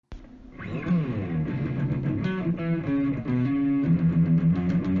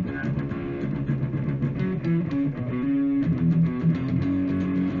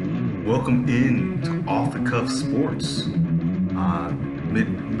welcome in to Off the Cuff Sports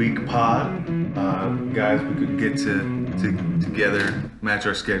midweek pod. Guys, we couldn't get together, match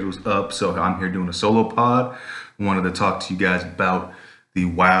our schedules up, so I'm here doing a solo pod. Wanted to talk to you guys about the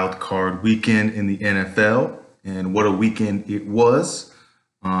wild card weekend in the NFL and what a weekend it was.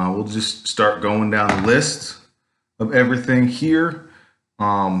 We'll just start going down the list of everything here.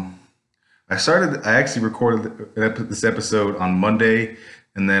 I actually recorded this episode on Monday,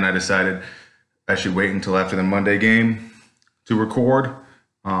 and then I decided I should wait until after the Monday game to record.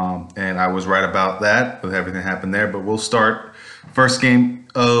 And I was right about that with everything happened there. But we'll start first game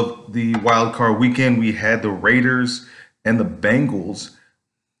of the wild card weekend. We had the Raiders and the Bengals.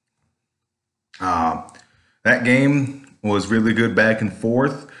 That game was really good back and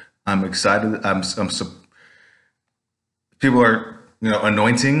forth. I'm excited. People are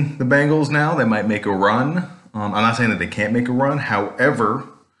anointing the Bengals now. They might make a run. I'm not saying that they can't make a run. However,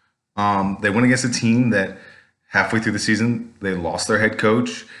 they went against a team that halfway through the season, they lost their head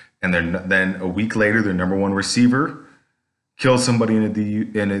coach. And then a week later, their number one receiver killed somebody in a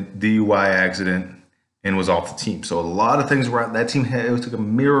DUI accident and was off the team. So a lot of things were out. That team it took a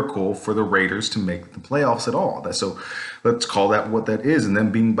miracle for the Raiders to make the playoffs at all. So let's call that what that is. And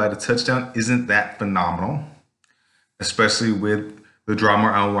then being by the touchdown isn't that phenomenal, especially with the drama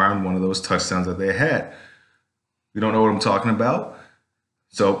around one of those touchdowns that they had. You don't know what I'm talking about?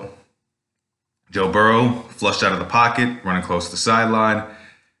 So Joe Burrow flushed out of the pocket, running close to the sideline.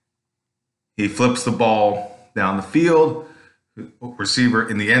 He flips the ball down the field. Receiver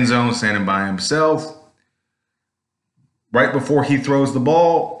in the end zone, standing by himself. Right before he throws the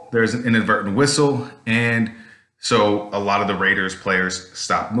ball, there's an inadvertent whistle. And so a lot of the Raiders players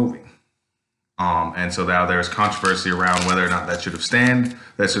stop moving. And so now there's controversy around whether or not that should have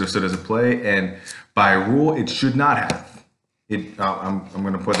stood as a play. And by rule, it should not have. I'm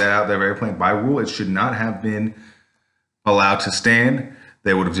going to put that out there very plain. By rule, it should not have been allowed to stand.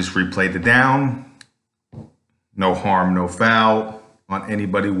 They would have just replayed the down. No harm, no foul on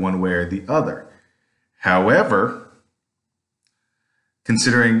anybody one way or the other. However,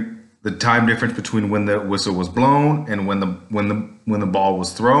 considering the time difference between when the whistle was blown and when the ball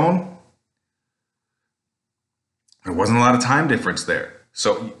was thrown, there wasn't a lot of time difference there.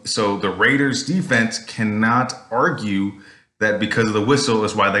 So the Raiders defense cannot argue that because of the whistle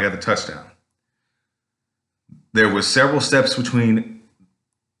is why they got the touchdown. There was several steps between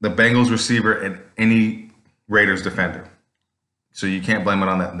the Bengals receiver and any Raiders defender. So you can't blame it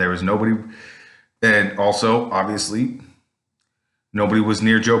on that. There was nobody. And also, obviously, nobody was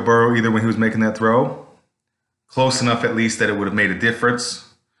near Joe Burrow either when he was making that throw. Close enough, at least, that it would have made a difference.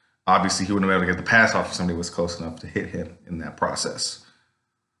 Obviously, he wouldn't have been able to get the pass off if somebody was close enough to hit him in that process.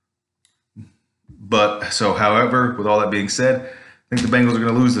 But so, however, with all that being said, I think the Bengals are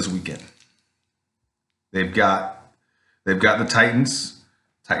going to lose this weekend. They've got the Titans.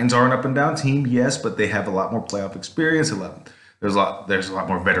 Titans are an up and down team, yes, but they have a lot more playoff experience. There's a lot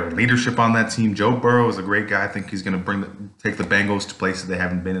more veteran leadership on that team. Joe Burrow is a great guy. I think he's going to take the Bengals to places they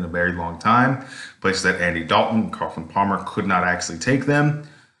haven't been in a very long time, places that Andy Dalton, Carlton Palmer could not actually take them.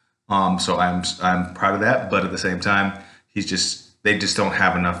 So I'm proud of that, but at the same time, they just don't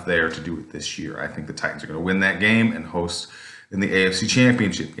have enough there to do it this year. I think the Titans are going to win that game and host in the AFC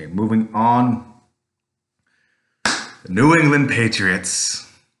Championship game. Moving on, the New England Patriots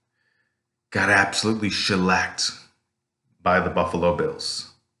got absolutely shellacked by the Buffalo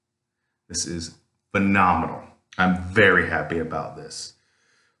Bills. This is phenomenal. I'm very happy about this.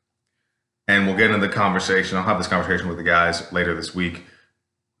 And we'll get into the conversation. I'll have this conversation with the guys later this week,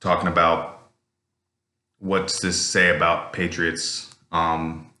 talking about what's to say about Patriots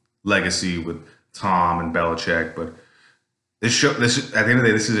legacy with Tom and Belichick. But this at the end of the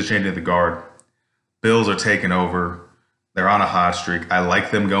day, this is a change of the guard. Bills are taking over. They're on a hot streak. I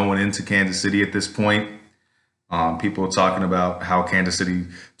like them going into Kansas City at this point. People are talking about how Kansas City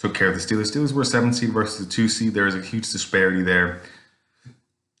took care of the Steelers. Steelers were a 7 seed versus a 2 seed. There is a huge disparity there.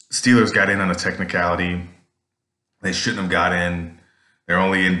 Steelers got in on a technicality. They shouldn't have got in. They're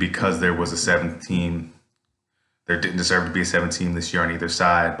only in because there was a 7th team. There didn't deserve to be a 7th team this year on either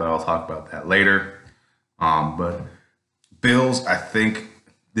side, but I'll talk about that later. But Bills, I think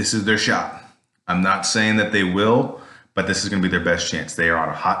this is their shot. I'm not saying that they will, but this is going to be their best chance. They are on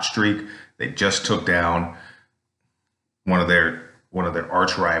a hot streak. They just took down one of their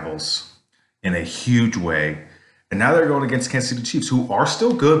arch rivals in a huge way. And now they're going against Kansas City Chiefs, who are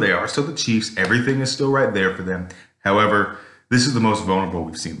still good. They are still the Chiefs. Everything is still right there for them. However, this is the most vulnerable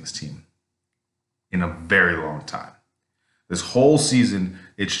we've seen this team in a very long time. This whole season,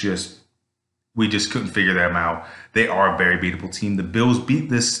 it's just we just couldn't figure them out. They are a very beatable team. The Bills beat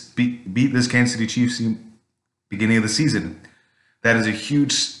this Kansas City Chiefs team beginning of the season. That is a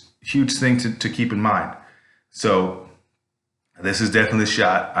huge thing to keep in mind. So this is definitely a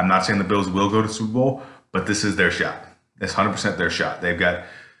shot. I'm not saying the Bills will go to the Super Bowl, but this is their shot. It's 100% their shot. They've got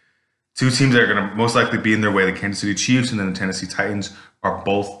two teams that are going to most likely be in their way. The Kansas City Chiefs and then the Tennessee Titans are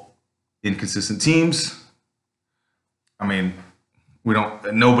both inconsistent teams. I mean,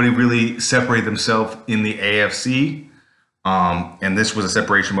 nobody really separated themselves in the AFC. And this was a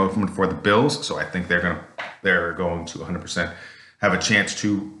separation movement for the Bills. So I think they're going to 100% have a chance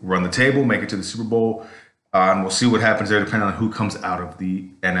to run the table, make it to the Super Bowl. And we'll see what happens there depending on who comes out of the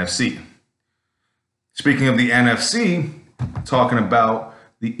NFC. Speaking of the NFC, talking about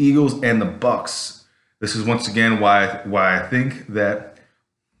the Eagles and the Bucks. This is once again why I think that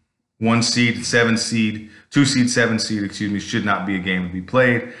 2 seed, 7 seed, should not be a game to be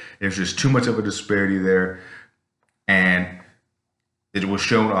played. There's just too much of a disparity there. And it was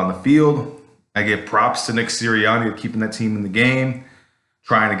shown on the field. I give props to Nick Sirianni of keeping that team in the game,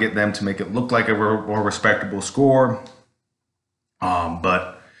 trying to get them to make it look like a more respectable score.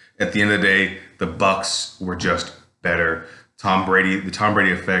 But at the end of the day, the Bucks were just better. The Tom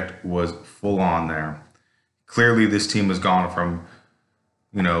Brady effect was full on there. Clearly, this team has gone from,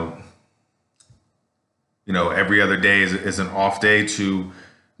 every other day is an off day to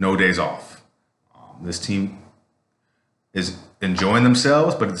no days off. This team is enjoying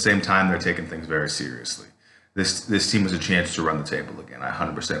themselves, but at the same time, they're taking things very seriously. This team has a chance to run the table again. I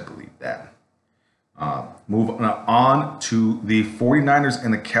 100% believe that. Move on to the 49ers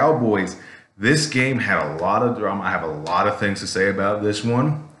and the Cowboys. This game had a lot of drama. I have a lot of things to say about this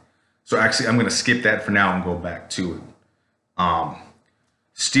one. So actually, I'm going to skip that for now and go back to it.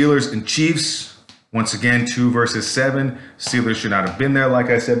 Steelers and Chiefs. Once again, 2 versus 7. Steelers should not have been there, like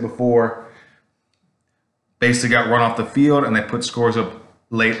I said before. Basically got run off the field, and they put scores up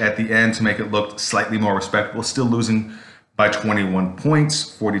late at the end to make it look slightly more respectable. Still losing by 21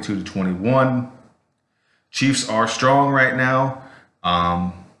 points, 42-21. Chiefs are strong right now.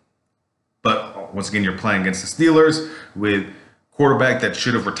 But once again, you're playing against the Steelers with quarterback that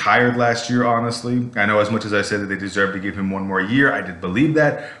should have retired last year, honestly. I know as much as I said that they deserve to give him one more year, I did believe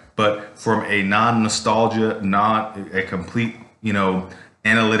that. But from a non-nostalgia, not a complete,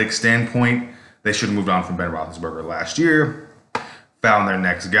 analytic standpoint, they should have moved on from Ben Roethlisberger last year, found their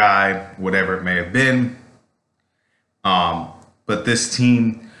next guy, whatever it may have been. But this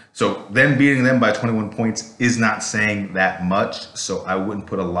team, so them beating them by 21 points is not saying that much. So I wouldn't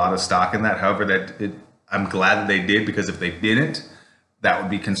put a lot of stock in that. However, I'm glad that they did, because if they didn't, that would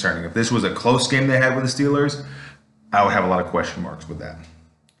be concerning. If this was a close game they had with the Steelers, I would have a lot of question marks with that.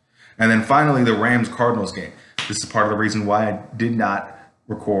 And then finally, the Rams-Cardinals game. This is part of the reason why I did not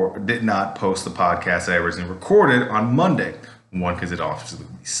post the podcast that I originally recorded on Monday. One, because it obviously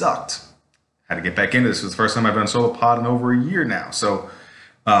sucked. Had to get back into this. This was the first time I've done a solo pod in over a year now. So,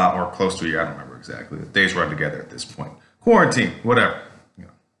 or close to a year. I don't remember exactly. The days run together at this point. Quarantine, whatever.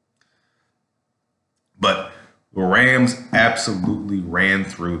 But the Rams absolutely ran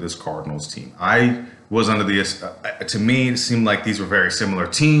through this Cardinals team. I was under to me, it seemed like these were very similar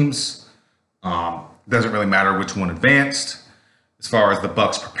teams. Doesn't really matter which one advanced. As far as the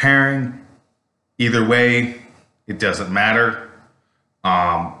Bucks preparing, either way, it doesn't matter.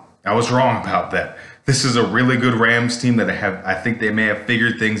 I was wrong about that. This is a really good Rams team that I think they may have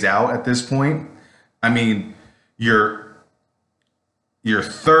figured things out at this point. I mean, your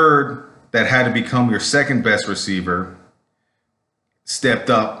third that had to become your second best receiver stepped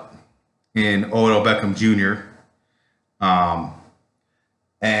up in Odell Beckham Jr.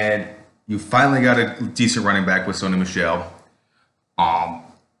 And you finally got a decent running back with Sony Michel.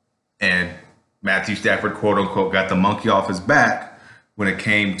 And Matthew Stafford, quote unquote, got the monkey off his back when it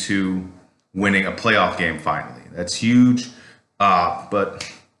came to winning a playoff game finally. That's huge.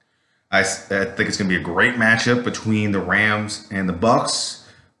 But I think it's going to be a great matchup between the Rams and the Bucks.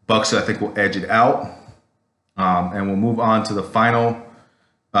 Bucks, I think, will edge it out. And we'll move on to the final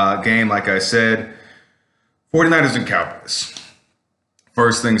game, like I said. 49ers and Cowboys.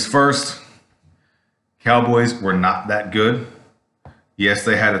 First things first, Cowboys were not that good. Yes,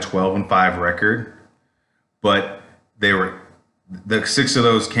 they had a 12-5 record, but the 6 of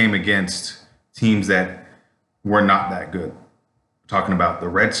those came against teams that were not that good. We're talking about the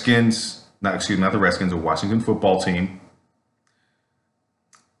Redskins, not the Redskins, the Washington football team,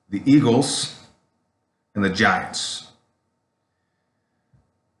 the Eagles, and the Giants.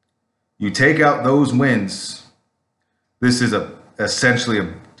 You take out those wins, this is essentially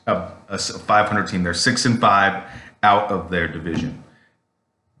a 500 team. They're 6-5 out of their division.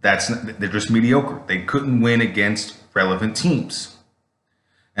 they're just mediocre. They couldn't win against relevant teams.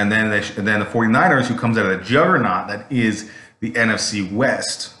 And then the 49ers, who comes out of the juggernaut that is the NFC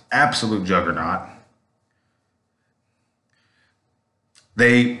West, absolute juggernaut.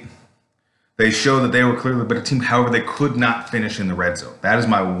 They show that they were clearly the better team. However, they could not finish in the red zone. That is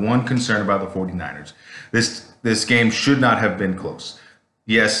my one concern about the 49ers. This game should not have been close.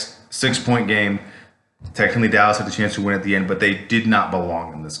 Yes, 6-point game. Technically, Dallas had the chance to win at the end, but they did not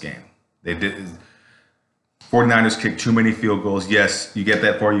belong in this game. They did. 49ers kicked too many field goals. Yes, you get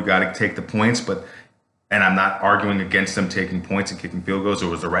that far, you got to take the points, and I'm not arguing against them taking points and kicking field goals. It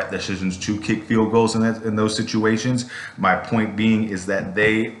was the right decisions to kick field goals in those situations. My point being is that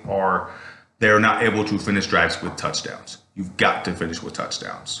they're not able to finish drives with touchdowns. You've got to finish with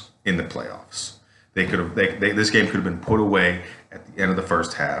touchdowns in the playoffs. This game could have been put away at the end of the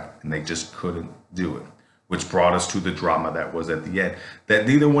first half, and they just couldn't do it, which brought us to the drama that was at the end. That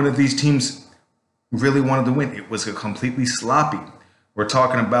neither one of these teams really wanted to win. It was a completely sloppy. We're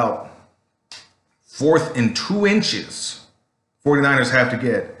talking about 4th and 2 inches 49ers have to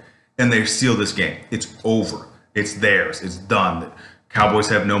get, and they steal this game. It's over. It's theirs. It's done. The Cowboys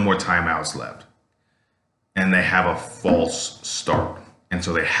have no more timeouts left, and they have a false start, and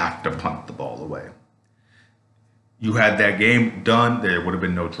so they have to punt the ball away. You had that game done, there would have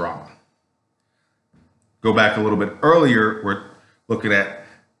been no drama. Go back a little bit earlier, we're looking at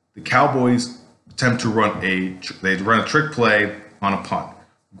the Cowboys attempt to run a trick play on a punt.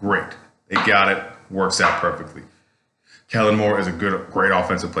 Great. They got it. Works out perfectly. Kellen Moore is a great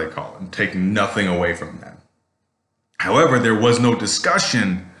offensive play caller. I'm taking nothing away from that. However, there was no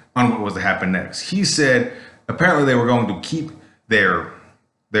discussion on what was to happen next. He said apparently they were going to keep their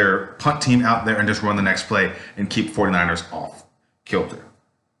punt team out there and just run the next play and keep 49ers off kilter.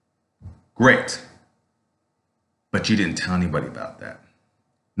 Great. But you didn't tell anybody about that.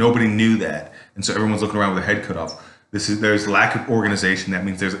 Nobody knew that. And so everyone's looking around with their head cut off. There's lack of organization. That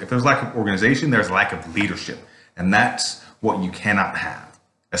means if there's lack of organization, there's lack of leadership. And that's what you cannot have,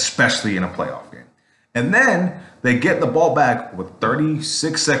 especially in a playoff game. And then they get the ball back with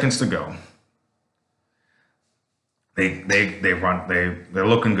 36 seconds to go. They're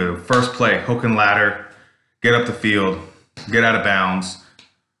looking good. First play, hook and ladder, get up the field, get out of bounds.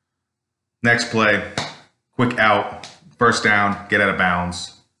 Next play, quick out, first down, get out of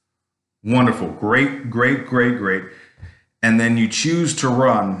bounds. Wonderful. Great. And then you choose to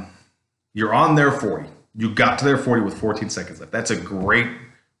run. You're on their 40. You got to their 40 with 14 seconds left. That's a great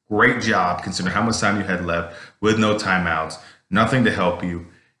job considering how much time you had left with no timeouts, nothing to help you.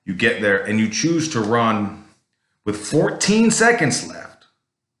 You get there and you choose to run with 14 seconds left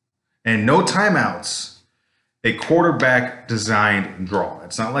and no timeouts, a quarterback designed draw.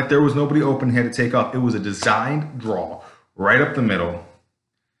 It's not like there was nobody open here to take off. It was a designed draw right up the middle.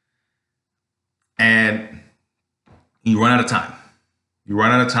 And you run out of time.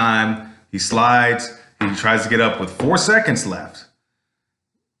 He slides. He tries to get up with 4 seconds left.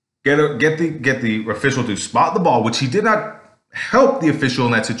 Get the official to spot the ball, which he did not help the official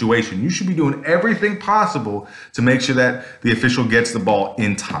in that situation. You should be doing everything possible to make sure that the official gets the ball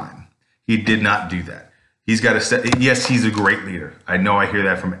in time. He did not do that. He's got to set. Yes, he's a great leader. I know. I hear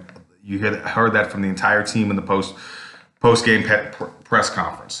that from you. Heard that from the entire team in the post game press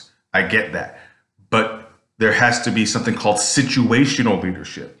conference. I get that, but there has to be something called situational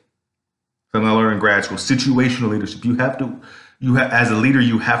leadership. Something I learned in grad school. Situational leadership. As a leader,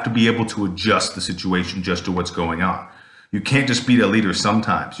 you have to be able to adjust the situation just to what's going on. You can't just be a leader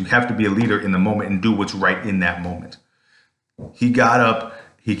sometimes. You have to be a leader in the moment and do what's right in that moment. He got up.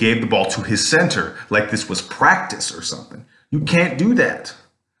 He gave the ball to his center like this was practice or something. You can't do that.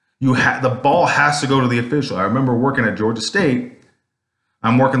 The ball has to go to the official. I remember working at Georgia State.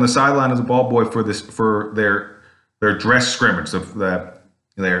 I'm working the sideline as a ball boy for their dress scrimmage.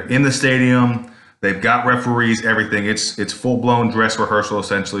 They're in the stadium. They've got referees, everything. It's full-blown dress rehearsal,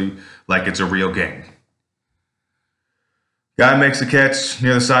 essentially, like it's a real game. Guy makes a catch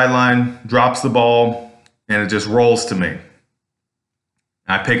near the sideline, drops the ball, and it just rolls to me.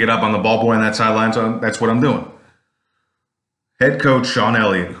 I pick it up on the ball boy on that sideline, so that's what I'm doing. Head coach Sean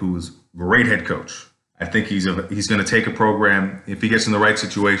Elliott, who's a great head coach. I think he's going to take a program. If he gets in the right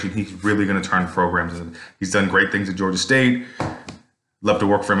situation, he's really going to turn programs. He's done great things at Georgia State. Love to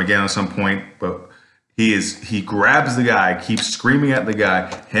work for him again at some point, but he grabs the guy, keeps screaming at the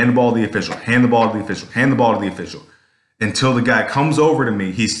guy, hand the ball to the official, hand the ball to the official, hand the ball to the official, until the guy comes over to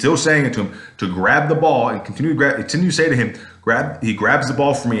me. He's still saying it to him to grab the ball and continue to say to him, he grabs the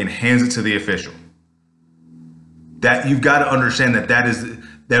ball from me and hands it to the official. That you've got to understand that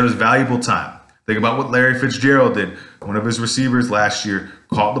is valuable time. Think about what Larry Fitzgerald did. One of his receivers last year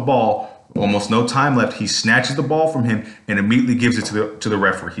caught the ball, almost no time left. He snatches the ball from him and immediately gives it to the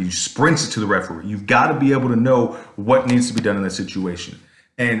referee. He sprints it to the referee. You've got to be able to know what needs to be done in that situation.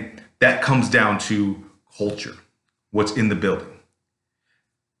 And that comes down to culture, what's in the building.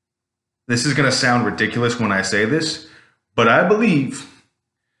 This is going to sound ridiculous when I say this, but I believe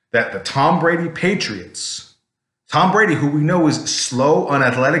that the Tom Brady Patriots, Tom Brady, who we know is slow,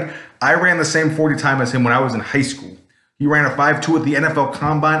 unathletic. I ran the same 40 time as him when I was in high school. He ran a 5.2 at the NFL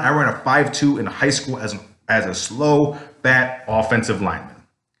Combine. I ran a 5.2 in high school as a slow, fat offensive lineman.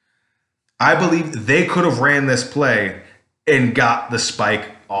 I believe they could have ran this play and got the spike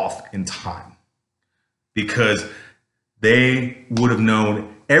off in time because they would have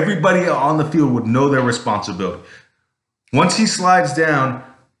known, everybody on the field would know their responsibility. Once he slides down,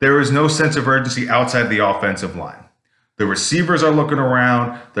 there is no sense of urgency outside the offensive line. The receivers are looking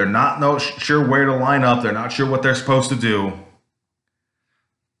around. They're not sure where to line up. They're not sure what they're supposed to do.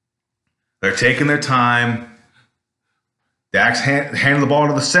 They're taking their time. Dak's handing the ball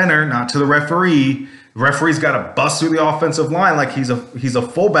to the center, not to the referee. The referee's got to bust through the offensive line like he's a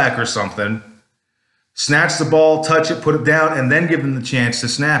fullback or something. Snatch the ball, touch it, put it down, and then give him the chance to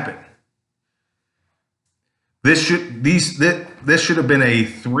snap it. This should have been a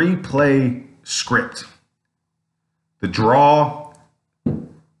 3-play script. The draw,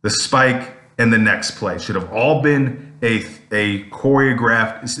 the spike, and the next play should have all been a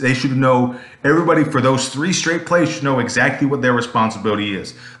choreographed. They should know, everybody for those 3 straight plays should know exactly what their responsibility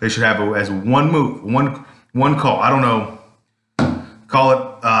is. They should have it as one move, one call. I don't know. Call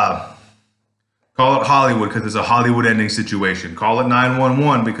it Hollywood because it's a Hollywood ending situation. Call it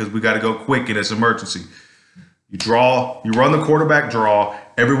 911 because we got to go quick in this emergency. You draw, you run the quarterback draw.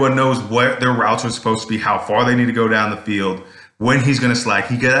 Everyone knows what their routes are supposed to be, how far they need to go down the field, when he's going to slide.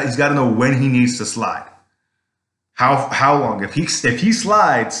 He's got to know when he needs to slide. How long? If he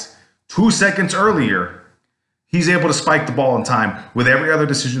slides 2 seconds earlier, he's able to spike the ball in time with every other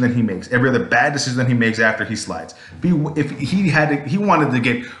decision that he makes, every other bad decision that he makes after he slides. If he wanted to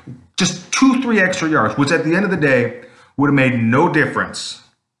get just 2-3 extra yards, which at the end of the day would have made no difference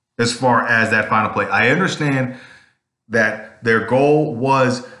as far as that final play. I understand that their goal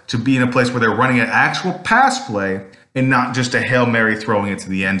was to be in a place where they're running an actual pass play and not just a Hail Mary throwing it to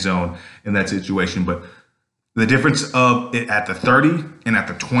the end zone in that situation. But the difference of it at the 30 and at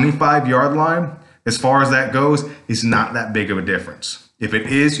the 25-yard line, as far as that goes, is not that big of a difference. If it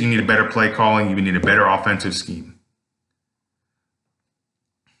is, you need a better play calling. You need a better offensive scheme.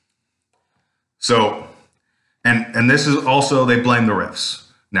 So, and this is also, they blame the refs.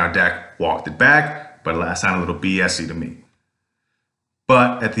 Now, Dak walked it back, but it sounded a little BS-y to me.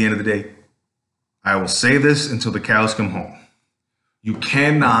 But at the end of the day, I will say this until the cows come home. You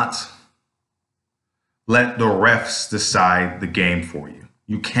cannot let the refs decide the game for you.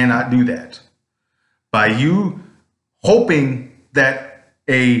 You cannot do that. By you hoping that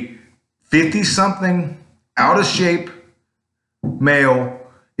a 50-something, out-of-shape male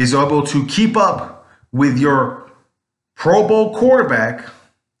is able to keep up with your Pro Bowl quarterback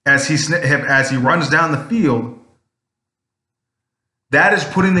as he runs down the field, that is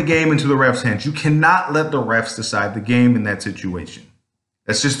putting the game into the refs' hands. You cannot let the refs decide the game in that situation.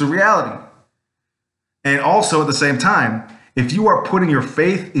 That's just the reality. And also at the same time, if you are putting your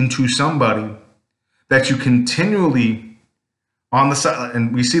faith into somebody that you continually on the side,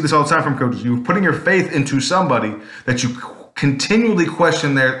 and we see this all the time from coaches, you're putting your faith into somebody that you continually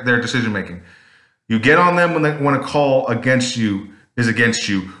question their decision making. You get on them when a call against you is against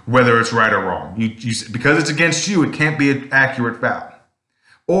you, whether it's right or wrong. Because it's against you, it can't be an accurate foul.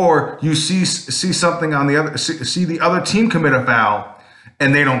 Or you see something on the other, see the other team commit a foul,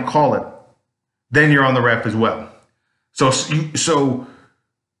 and they don't call it. Then you're on the ref as well. So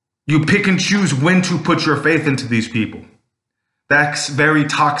you pick and choose when to put your faith into these people. That's very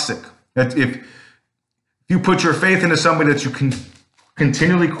toxic. If you put your faith into somebody that you can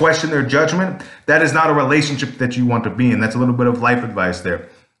continually question their judgment, that is not a relationship that you want to be in. That's a little bit of life advice there.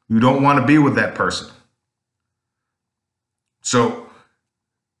 You don't want to be with that person. So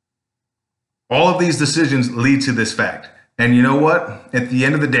all of these decisions lead to this fact. And you know what? At the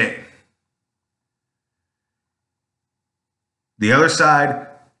end of the day, the other side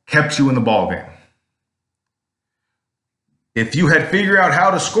kept you in the ballgame. If you had figured out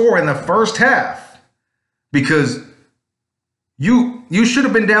how to score in the first half, because you should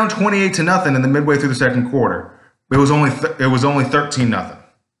have been down 28-0 in the midway through the second quarter. It was only 13-0.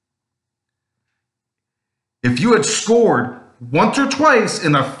 If you had scored once or twice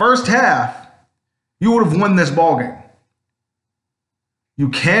in the first half, you would have won this ball game. You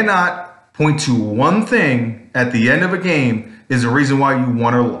cannot point to one thing at the end of a game is the reason why you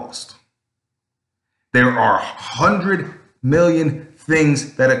won or lost. There are 100 million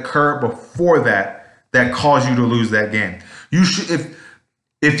things that occur before that cause you to lose that game. You should,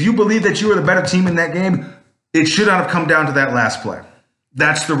 if you believe that you were the better team in that game, it should not have come down to that last play.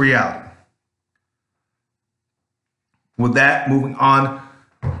 That's the reality. With that, moving on,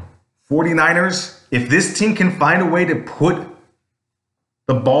 49ers, if this team can find a way to put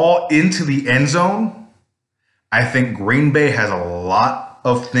the ball into the end zone, I think Green Bay has a lot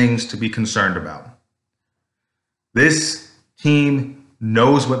of things to be concerned about. This team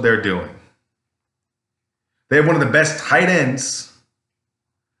knows what they're doing. They have one of the best tight ends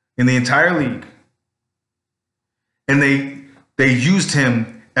in the entire league. And they used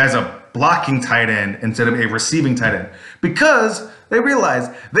him as a blocking tight end instead of a receiving tight end because they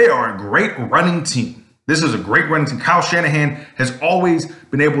realized they are a great running team. This is a great running team. Kyle Shanahan has always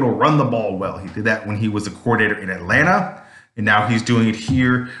been able to run the ball well. He did that when he was the coordinator in Atlanta, and now he's doing it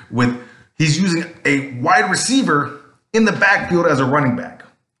here he's using a wide receiver in the backfield as a running back.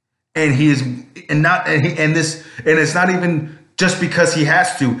 And it's not even just because he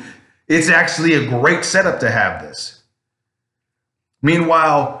has to. It's actually a great setup to have this.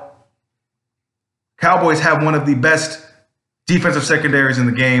 Meanwhile, Cowboys have one of the best defensive secondaries in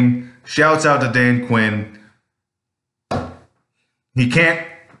the game. Shouts out to Dan Quinn. He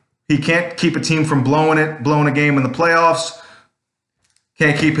can't keep a team from blowing a game in the playoffs.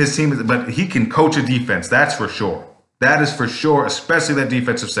 Can't keep his team, but he can coach a defense. That's for sure. That is for sure, especially that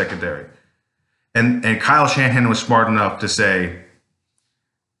defensive secondary. And Kyle Shanahan was smart enough to say,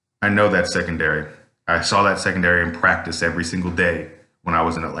 I know that secondary. I saw that secondary in practice every single day when I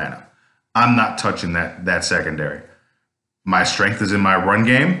was in Atlanta. I'm not touching that secondary. My strength is in my run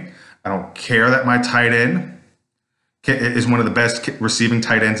game. I don't care that my tight end is one of the best receiving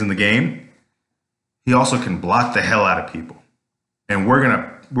tight ends in the game. He also can block the hell out of people. And we're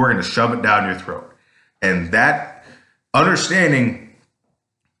gonna shove it down your throat. And that understanding,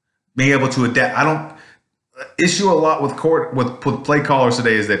 being able to adapt. I don't issue a lot with play callers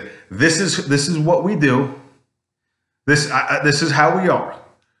today is that this is what we do. This is how we are.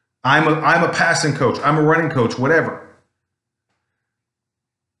 I'm a passing coach. I'm a running coach. Whatever.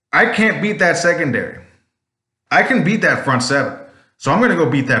 I can't beat that secondary. I can beat that front seven. So I'm going to go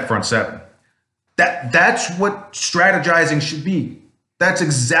beat that front seven. That's what strategizing should be. That's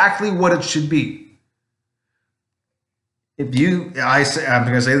exactly what it should be. I'm going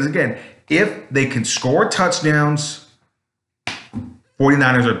to say this again. If they can score touchdowns,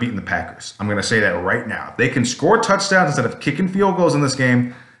 49ers are beating the Packers. I'm going to say that right now. If they can score touchdowns instead of kicking field goals in this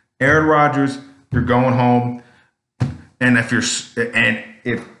game, Aaron Rodgers, you're going home. And if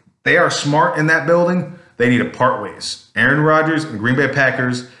they are smart in that building, they need to part ways. Aaron Rodgers and Green Bay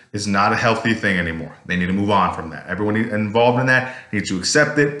Packers is not a healthy thing anymore. They need to move on from that. Everyone involved in that needs to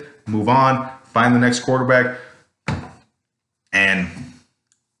accept it, move on, find the next quarterback. And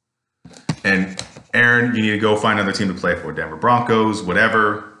Aaron, you need to go find another team to play for. Denver Broncos,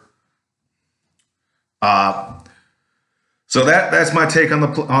 whatever. So that's my take on the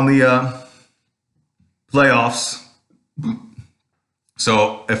playoffs.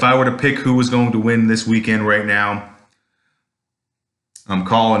 So if I were to pick who was going to win this weekend right now, I'm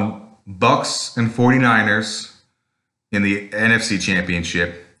calling Bucks and 49ers in the NFC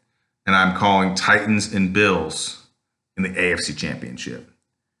Championship, and I'm calling Titans and Bills in the AFC Championship.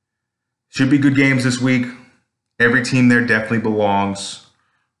 Should be good games this week. Every team there definitely belongs.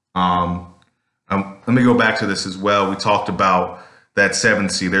 Let me go back to this as well. We talked about that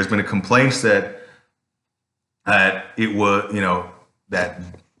 7th seed. There's been a complaint that it was, that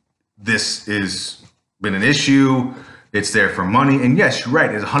this has been an issue. It's there for money, and yes, you're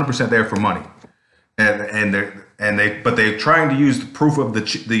right. It's 100% there for money, and they're trying to use the proof of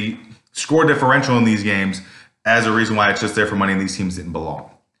the score differential in these games as a reason why it's just there for money, and these teams didn't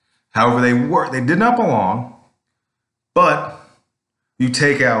belong. However, they did not belong. But you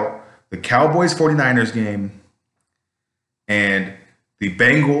take out the Cowboys 49ers game and the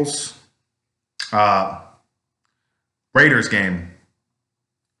Bengals Raiders game.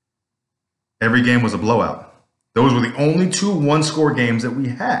 Every game was a blowout. Those were the only 2 one-score games that we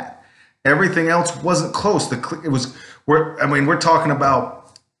had. Everything else wasn't close. We're talking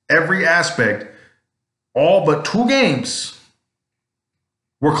about every aspect. All but 2 games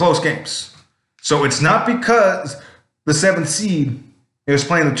were close games. So it's not because the 7th seed is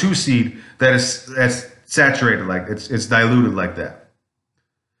playing the 2 seed that's saturated like it's diluted like that.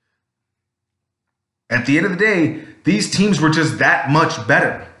 At the end of the day, these teams were just that much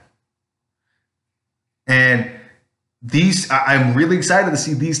better. And I'm really excited to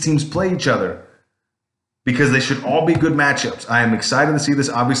see these teams play each other because they should all be good matchups. I am excited to see this.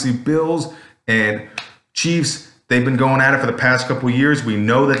 Obviously, Bills and Chiefs, they've been going at it for the past couple of years. We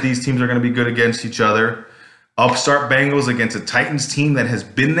know that these teams are going to be good against each other. Upstart Bengals against a Titans team that has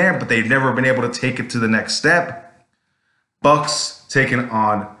been there, but they've never been able to take it to the next step. Bucks taking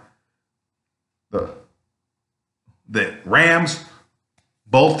on the Rams.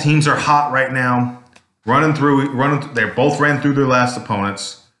 Both teams are hot right now. They both ran through their last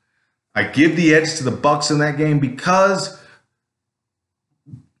opponents. I give the edge to the Bucks in that game because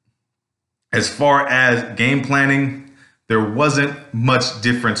as far as game planning, there wasn't much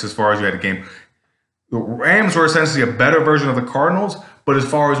difference as far as you had a game. The Rams were essentially a better version of the Cardinals, but as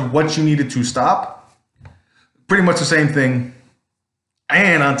far as what you needed to stop, pretty much the same thing.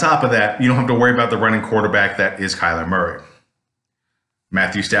 And on top of that, you don't have to worry about the running quarterback that is Kyler Murray.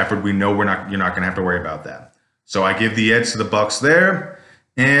 Matthew Stafford, we know you're not going to have to worry about that. So I give the edge to the Bucks there.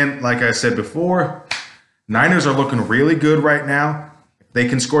 And like I said before, Niners are looking really good right now. If they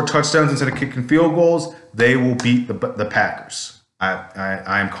can score touchdowns instead of kicking field goals, they will beat the Packers.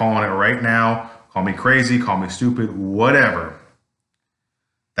 I am calling it right now. Call me crazy, call me stupid, whatever.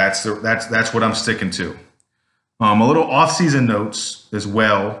 That's what I'm sticking to. A little offseason notes as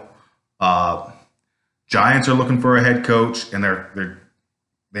well. Giants are looking for a head coach, and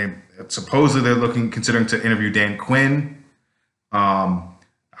they supposedly they're considering to interview Dan Quinn. I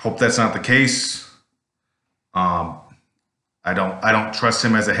hope that's not the case. I don't trust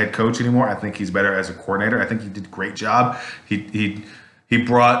him as a head coach anymore. I think he's better as a coordinator. I think he did a great job. He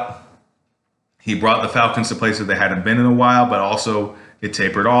brought the Falcons to places they hadn't been in a while, but also it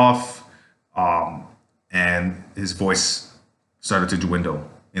tapered off, and his voice started to dwindle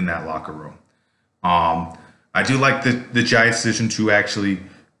in that locker room. I do like the Giants' decision to actually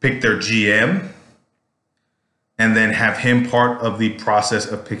pick their GM and then have him part of the process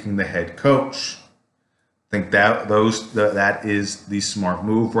of picking the head coach. I think that is the smart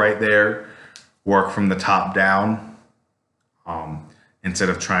move right there. Work from the top down instead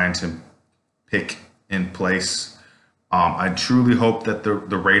of trying to pick in place. I truly hope that the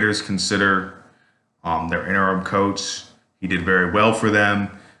Raiders consider their interim coach. He did very well for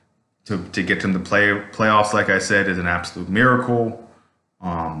them. To get them to playoffs, like I said, is an absolute miracle.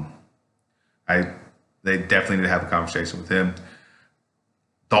 They definitely need to have a conversation with him.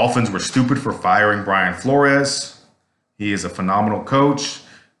 Dolphins were stupid for firing Brian Flores. He is a phenomenal coach.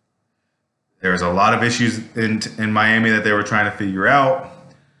 There's a lot of issues in Miami that they were trying to figure out.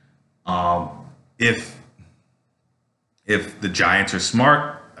 If the Giants are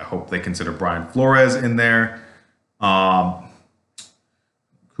smart, I hope they consider Brian Flores in there.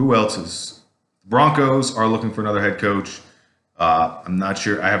 Who else is? Broncos are looking for another head coach. I'm not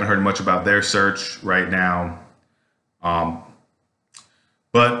sure. I haven't heard much about their search right now.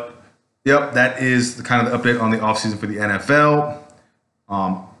 But, yep, that is the kind of the update on the offseason for the NFL.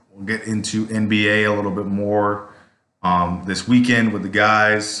 We'll get into NBA a little bit more this weekend with the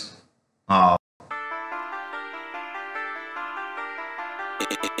guys.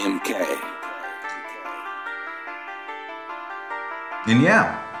 MK. And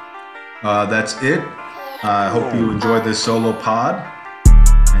yeah, that's it. I hope you enjoyed this solo pod,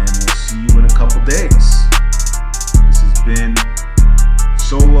 and we'll see you in a couple days. This has been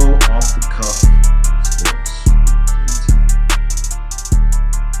Solo Off the Cuff